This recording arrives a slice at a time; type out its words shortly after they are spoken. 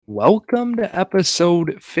Welcome to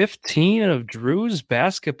episode 15 of Drew's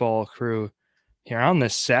Basketball Crew. Here on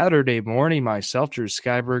this Saturday morning, myself, Drew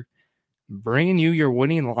Skyberg, bringing you your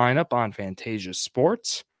winning lineup on Fantasia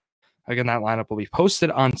Sports. Again, that lineup will be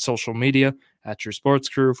posted on social media at Drew Sports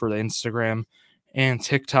Crew for the Instagram and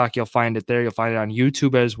TikTok. You'll find it there. You'll find it on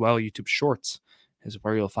YouTube as well. YouTube Shorts is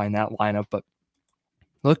where you'll find that lineup. But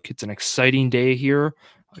look, it's an exciting day here,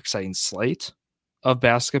 exciting slate of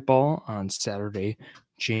basketball on Saturday,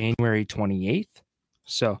 January 28th.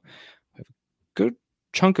 So we have a good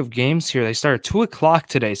chunk of games here. They start at 2 o'clock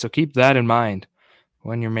today, so keep that in mind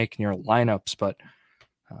when you're making your lineups. But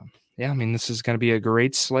this is going to be a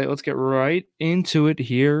great slate. Let's get right into it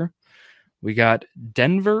here. We got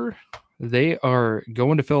Denver. They are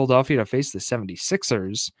going to Philadelphia to face the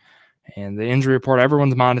 76ers. And the injury report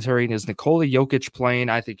everyone's monitoring is Nikola Jokic playing.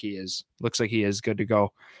 I think he is. Looks like he is good to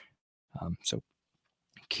go. So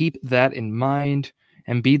keep that in mind.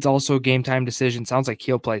 Embiid's also a game time decision. Sounds like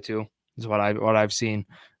he'll play too, is what I've seen.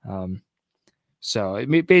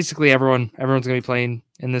 Basically everyone's going to be playing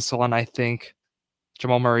in this one. I think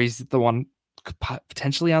Jamal Murray's the one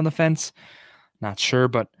potentially on the fence. Not sure,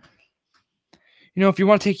 but if you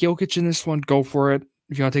want to take Jokic in this one, go for it.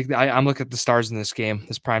 If you want to take I'm looking at the stars in this game,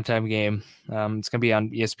 this primetime game. It's going to be on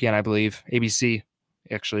ESPN, I believe, ABC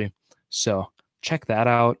actually. So check that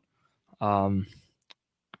out.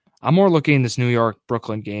 I'm more looking at this New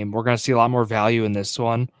York-Brooklyn game. We're going to see a lot more value in this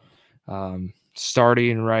one.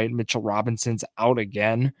 Starting right, Mitchell Robinson's out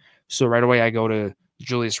again. So right away I go to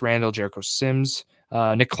Julius Randle, Jericho Sims.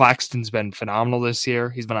 Nick Claxton's been phenomenal this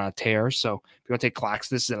year. He's been on a tear. So if you want to take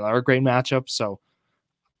Claxton, this is another great matchup. So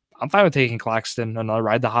I'm fine with taking Claxton, another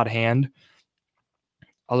ride the hot hand.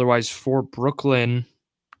 Otherwise, for Brooklyn,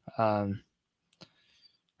 I'd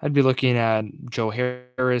be looking at Joe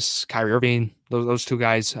Harris, Kyrie Irving. Those two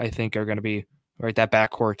guys, I think, are going to be right that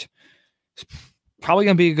backcourt. It's probably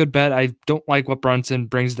going to be a good bet. I don't like what Brunson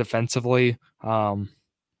brings defensively. Depending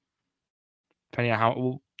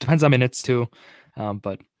on depends on minutes too.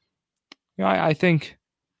 But I think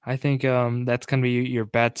that's going to be your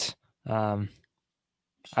bet. I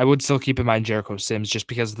would still keep in mind Jericho Sims just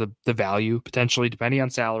because of the value potentially, depending on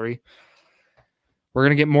salary. We're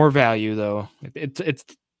going to get more value though. It's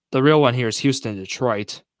the real one here is Houston,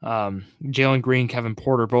 Detroit. Jalen Green, Kevin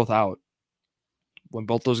Porter, both out. When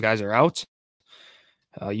both those guys are out,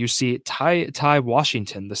 you see Ty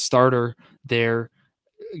Washington, the starter there.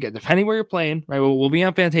 Again, depending where you're playing, right? We'll be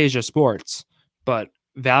on Fantasia Sports, but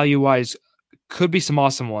value-wise, could be some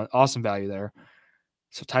awesome value there.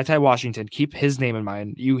 So Ty Washington, keep his name in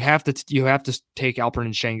mind. You have to take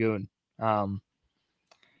Alperen Şengün,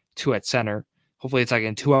 2 at center. Hopefully it's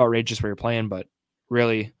like too outrageous where you're playing, but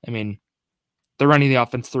really, they're running the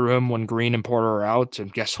offense through him when Green and Porter are out,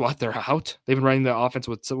 and guess what? They're out. They've been running the offense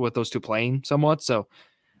with those two playing somewhat, so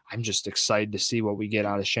I'm just excited to see what we get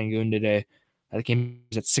out of Şengün today. That game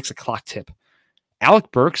is at 6 o'clock tip.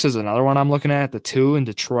 Alec Burks is another one I'm looking at the 2 in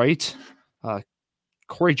Detroit.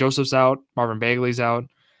 Corey Joseph's out. Marvin Bagley's out.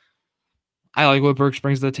 I like what Burks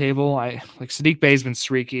brings to the table. I like Sadiq Bey's been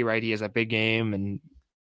streaky, right? He has that big game, and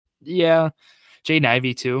yeah, Jaden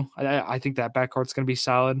Ivey too. I think that backcourt's going to be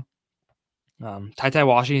solid. Ty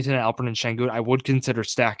Washington and Alperen Şengün, I would consider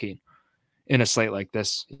stacking in a slate like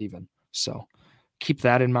this even. So keep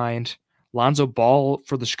that in mind. Lonzo Ball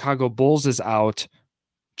for the Chicago Bulls is out.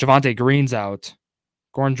 Javonte Green's out.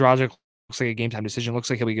 Goran Dragic looks like a game time decision.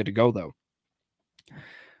 Looks like he'll be good to go though.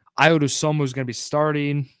 Ayo Dosunmu is going to be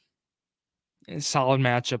starting. A solid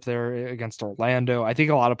matchup there against Orlando. I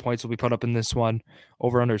think a lot of points will be put up in this one.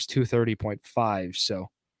 Over under is 230.5.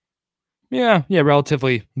 So yeah,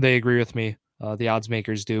 relatively they agree with me. The odds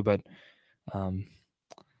makers do, but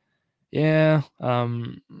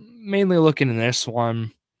mainly looking in this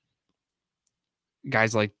one,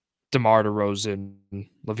 guys like DeMar DeRozan,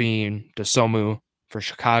 Levine, Dosunmu for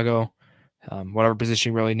Chicago, whatever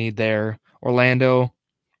position you really need there. Orlando,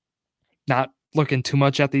 not looking too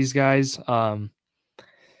much at these guys.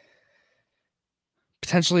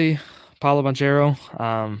 Potentially Paolo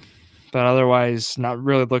Banchero, but otherwise not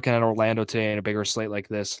really looking at Orlando today in a bigger slate like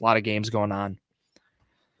this. A lot of games going on.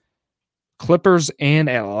 Clippers and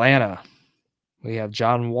Atlanta. We have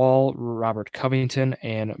John Wall, Robert Covington,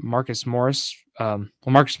 and Marcus Morris.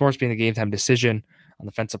 Marcus Morris being the game time decision on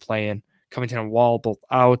the defensive play-in. Covington and Wall both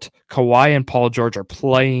out. Kawhi and Paul George are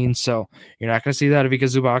playing, so you're not going to see that Ivica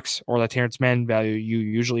Zubac or that Terrence Mann value you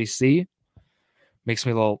usually see. Makes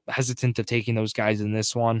me a little hesitant of taking those guys in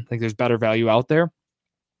this one. I think there's better value out there.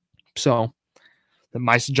 So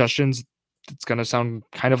my suggestions, it's going to sound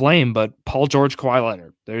kind of lame, but Paul George, Kawhi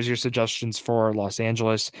Leonard. There's your suggestions for Los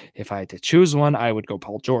Angeles. If I had to choose one, I would go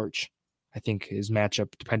Paul George. I think his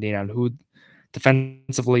matchup, depending on who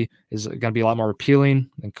defensively, is going to be a lot more appealing.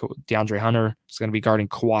 And DeAndre Hunter is going to be guarding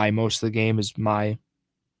Kawhi most of the game, is my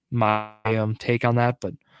take on that.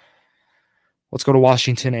 But let's go to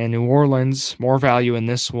Washington and New Orleans. More value in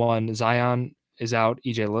this one. Zion is out.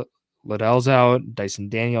 EJ Liddell's out. Dyson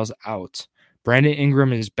Daniels out. Brandon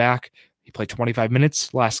Ingram is back. He played 25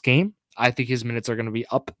 minutes last game. I think his minutes are going to be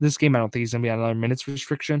up this game. I don't think he's going to be on another minutes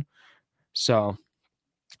restriction. So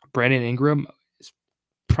Brandon Ingram is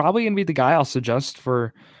probably going to be the guy I'll suggest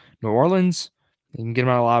for New Orleans. You can get him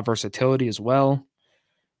on a lot of versatility as well.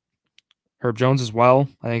 Herb Jones as well.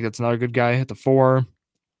 I think that's another good guy at the 4.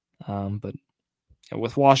 But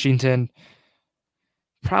with Washington,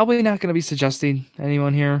 probably not going to be suggesting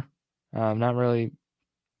anyone here. Not really.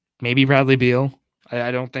 Maybe Bradley Beal. I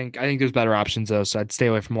think there's better options though, so I'd stay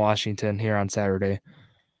away from Washington here on Saturday.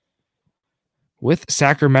 With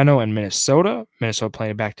Sacramento and Minnesota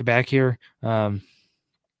playing back-to-back here. Probably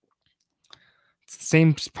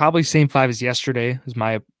same 5 as yesterday is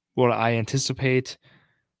what I anticipate.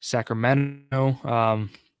 Sacramento,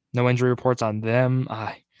 no injury reports on them.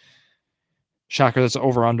 Shocker, that's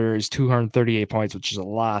over-under is 238 points, which is a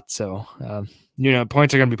lot. So,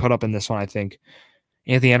 points are going to be put up in this one, I think.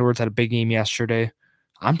 Anthony Edwards had a big game yesterday.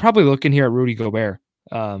 I'm probably looking here at Rudy Gobert.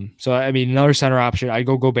 Another center option, I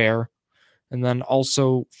go Gobert. And then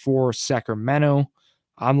also for Sacramento,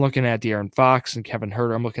 I'm looking at De'Aaron Fox and Kevin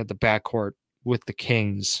Huerter. I'm looking at the backcourt with the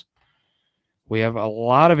Kings. We have a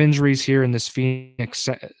lot of injuries here in this Phoenix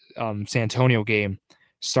San Antonio game,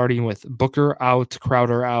 starting with Booker out,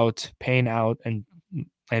 Crowder out, Payne out, and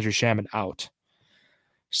Landry Shamet out.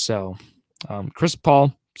 So Chris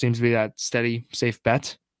Paul seems to be that steady, safe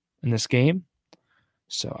bet in this game.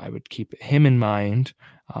 So I would keep him in mind.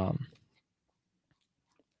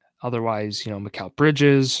 Otherwise, Mikal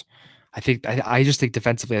Bridges. I just think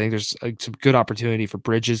defensively, I think there's some good opportunity for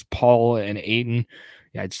Bridges, Paul, and Ayton.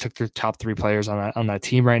 Yeah, I just took the top 3 players on that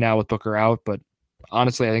team right now with Booker out. But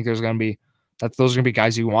honestly, I think those are going to be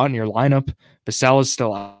guys you want in your lineup. Vassell is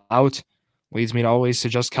still out. Leads me to always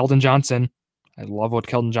suggest Keldon Johnson. I love what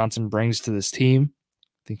Keldon Johnson brings to this team.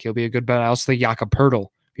 I think he'll be a good bet. I also think Jakob Poeltl,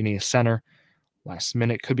 if you need a center, last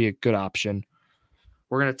minute could be a good option.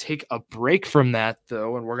 We're going to take a break from that,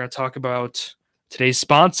 though, and we're going to talk about today's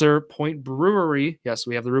sponsor, Point Brewery. Yes,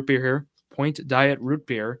 we have the root beer here. Point Diet Root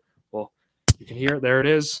Beer. Well, you can hear it. There it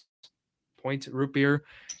is. Point Root Beer.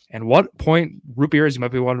 And what Point Root Beer is, you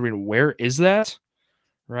might be wondering, where is that?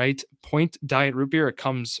 Right? Point Diet Root Beer. It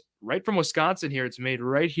comes right from Wisconsin here. It's made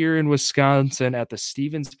right here in Wisconsin at the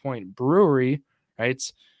Stevens Point Brewery. Right?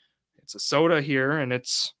 It's a soda here, and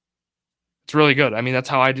it's really good. I mean, that's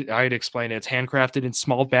how I'd explain it. It's handcrafted in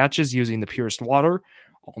small batches using the purest water,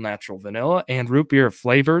 all natural vanilla, and root beer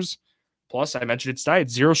flavors. Plus, I mentioned it's diet.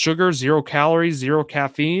 0 sugar, 0 calories, 0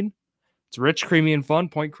 caffeine. It's rich, creamy, and fun.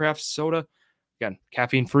 Point Craft soda. Again,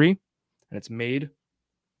 caffeine-free, and it's made.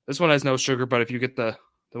 This one has no sugar, but if you get the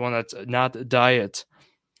one that's not diet,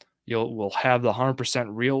 we'll have the 100%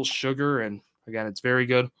 real sugar, and again, it's very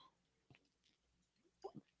good.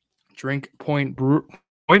 Drink Point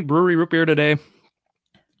Brewery root beer today.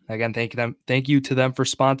 Again, thank you to them for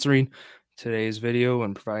sponsoring today's video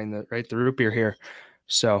and providing the root beer here.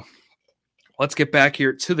 So let's get back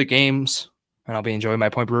here to the games, and I'll be enjoying my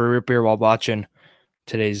Point Brewery root beer while watching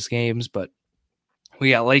today's games. But we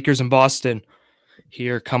got Lakers and Boston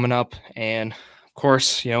here coming up, and of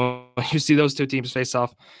course, you see those two teams face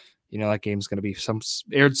off. That game's going to be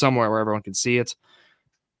aired somewhere where everyone can see it.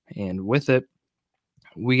 And with it,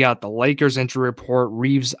 we got the Lakers injury report,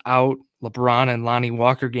 Reeves out, LeBron and Lonnie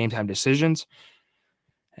Walker game time decisions.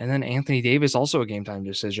 And then Anthony Davis also a game time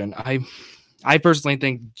decision. I personally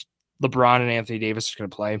think LeBron and Anthony Davis are going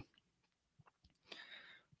to play.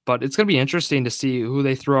 But it's going to be interesting to see who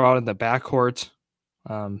they throw out in the backcourt.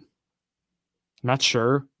 I'm not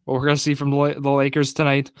sure what we're going to see from the Lakers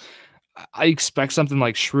tonight. I expect something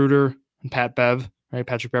like Schroeder and Pat Bev, right?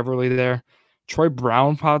 Patrick Beverly there. Troy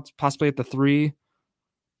Brown possibly at the 3.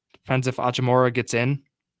 Depends if Hachimura gets in.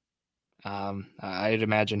 I'd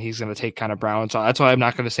imagine he's going to take kind of Brown. So that's why I'm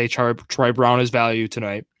not going to say Troy Brown is value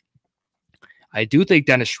tonight. I do think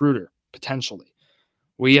Dennis Schroeder, potentially.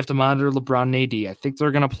 We have to monitor LeBron and AD. I think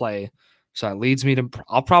they're going to play. So that leads me to,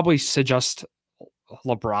 I'll probably suggest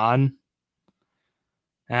LeBron.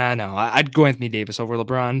 No, I'd go Anthony Davis over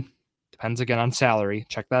LeBron. Depends again on salary.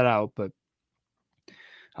 Check that out. But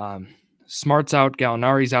Smart's out.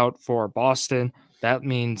 Gallinari's out for Boston. That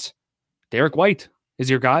means Derek White is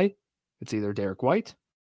your guy. It's either Derek White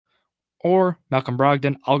or Malcolm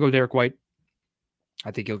Brogdon. I'll go Derek White.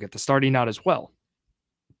 I think he'll get the starting nod as well.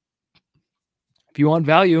 If you want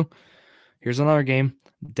value, here's another game.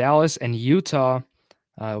 Dallas and Utah.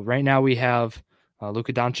 Right now we have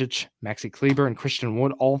Luka Doncic, Maxi Kleber, and Christian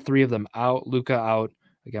Wood. All three of them out. Luka out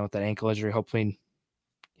again with that ankle injury. Hopefully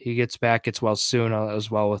he gets back, gets well soon,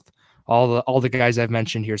 as well with all the guys I've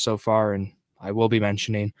mentioned here so far, and I will be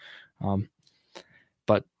mentioning.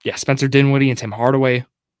 But yeah, Spencer Dinwiddie and Tim Hardaway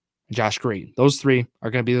and Josh Green. Those three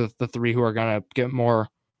are going to be the three who are going to get more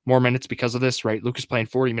minutes because of this, right? Luka's playing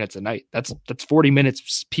 40 minutes a night. That's 40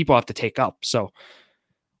 minutes people have to take up. So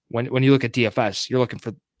when you look at DFS, you're looking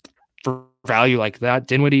for value like that.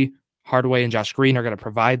 Dinwiddie, Hardaway, and Josh Green are going to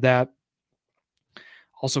provide that.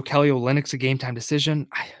 Also, Kelly Olynyk's a game time decision.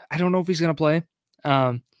 I don't know if he's going to play.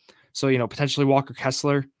 So, potentially Walker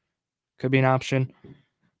Kessler could be an option.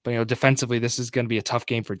 But, defensively, this is going to be a tough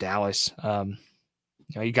game for Dallas.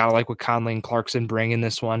 You got to like what Conley and Clarkson bring in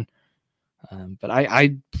this one. But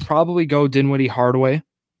I'd probably go Dinwiddie, Hardaway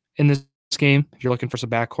in this game if you're looking for some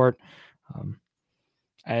backcourt.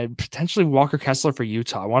 And potentially Walker Kessler for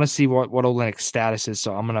Utah. I want to see what Olynyk's status is,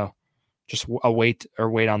 so I'm going to just wait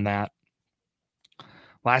on that.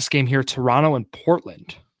 Last game here, Toronto and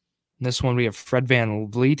Portland. In this one, we have Fred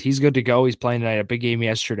VanVleet. He's good to go. He's playing tonight, a big game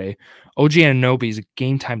yesterday. OG Anunoby is a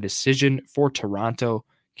game-time decision for Toronto.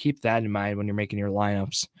 Keep that in mind when you're making your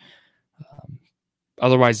lineups.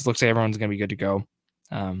 Otherwise, it looks like everyone's going to be good to go.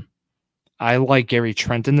 I like Gary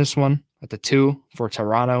Trent in this one at the 2 for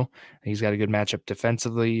Toronto. He's got a good matchup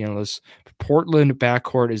defensively. This Portland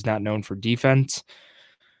backcourt is not known for defense.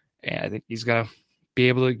 And I think he's going to be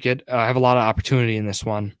able to have a lot of opportunity in this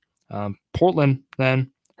one. Portland, then,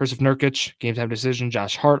 Jusuf Nurkic, game time decision.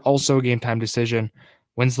 Josh Hart, also game time decision.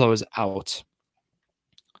 Winslow is out.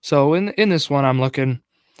 So in this one, I'm looking,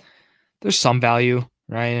 there's some value,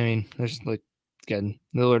 right? I mean, there's again,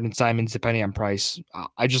 Lillard and Simons, depending on price.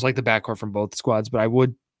 I just like the backcourt from both squads, but I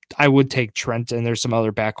would take Trent, and there's some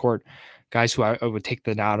other backcourt guys who I would take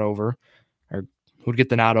the nod over, or who'd get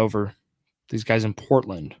the nod over these guys in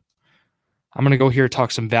Portland. I'm going to go here,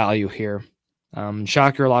 talk some value here.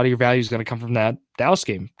 Shocker, a lot of your value is going to come from that Dallas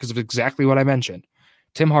game because of exactly what I mentioned.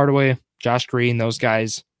 Tim Hardaway, Josh Green, those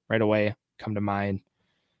guys right away come to mind.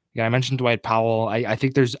 Again, I mentioned Dwight Powell. I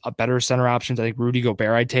think there's a better center options. I think Rudy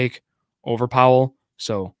Gobert I'd take over Powell.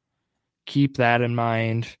 So keep that in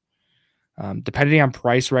mind. Depending on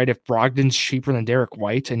price, right? If Brogdon's cheaper than Derek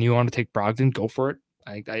White and you want to take Brogdon, go for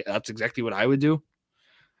it. That's exactly what I would do.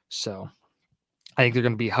 So I think they're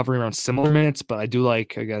going to be hovering around similar minutes, but I do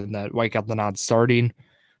like, again, that White got the nod starting.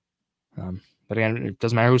 But again, it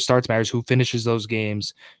doesn't matter who starts, matters who finishes those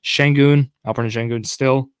games. Alperen Şengün,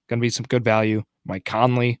 still going to be some good value. Mike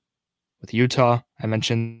Conley with Utah. I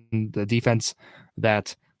mentioned the defense,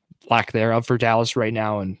 that lack thereof for Dallas right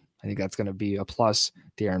now, and I think that's going to be a plus.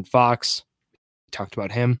 De'Aaron Fox, we talked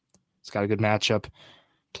about him. He's got a good matchup.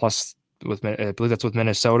 Plus, I believe that's with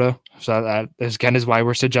Minnesota. So that again is why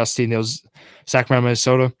we're suggesting those Sacramento,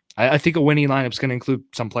 Minnesota. I think a winning lineup is going to include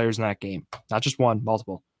some players in that game, not just one,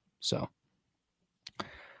 multiple. So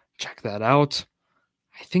check that out.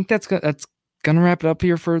 I think that's gonna wrap it up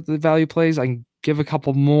here for the value plays. I can give a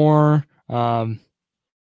couple more. John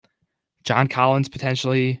Collins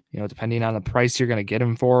potentially, depending on the price you're going to get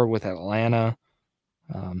him for with Atlanta.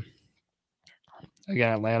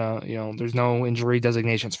 Again, Atlanta, there's no injury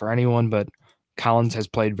designations for anyone, but Collins has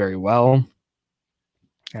played very well.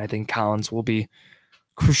 And I think Collins will be a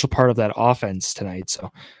crucial part of that offense tonight.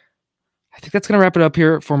 So I think that's going to wrap it up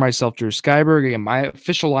here for myself, Drew Skyberg. Again, my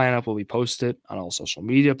official lineup will be posted on all social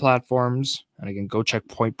media platforms. And again, go check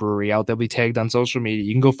Point Brewery out. They'll be tagged on social media.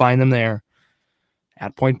 You can go find them there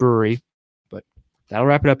at Point Brewery. But that'll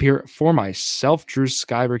wrap it up here for myself, Drew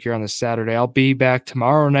Skyberg, here on this Saturday. I'll be back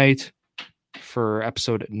tomorrow night for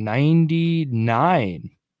episode 99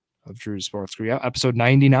 of Drew's Sports Crew. Yeah, episode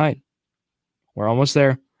 99. We're almost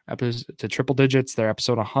there. Episode to triple digits. They're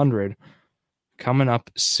episode 100. Coming up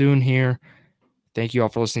soon here. Thank you all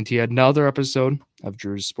for listening to yet another episode of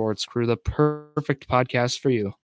Drew's Sports Crew, the perfect podcast for you.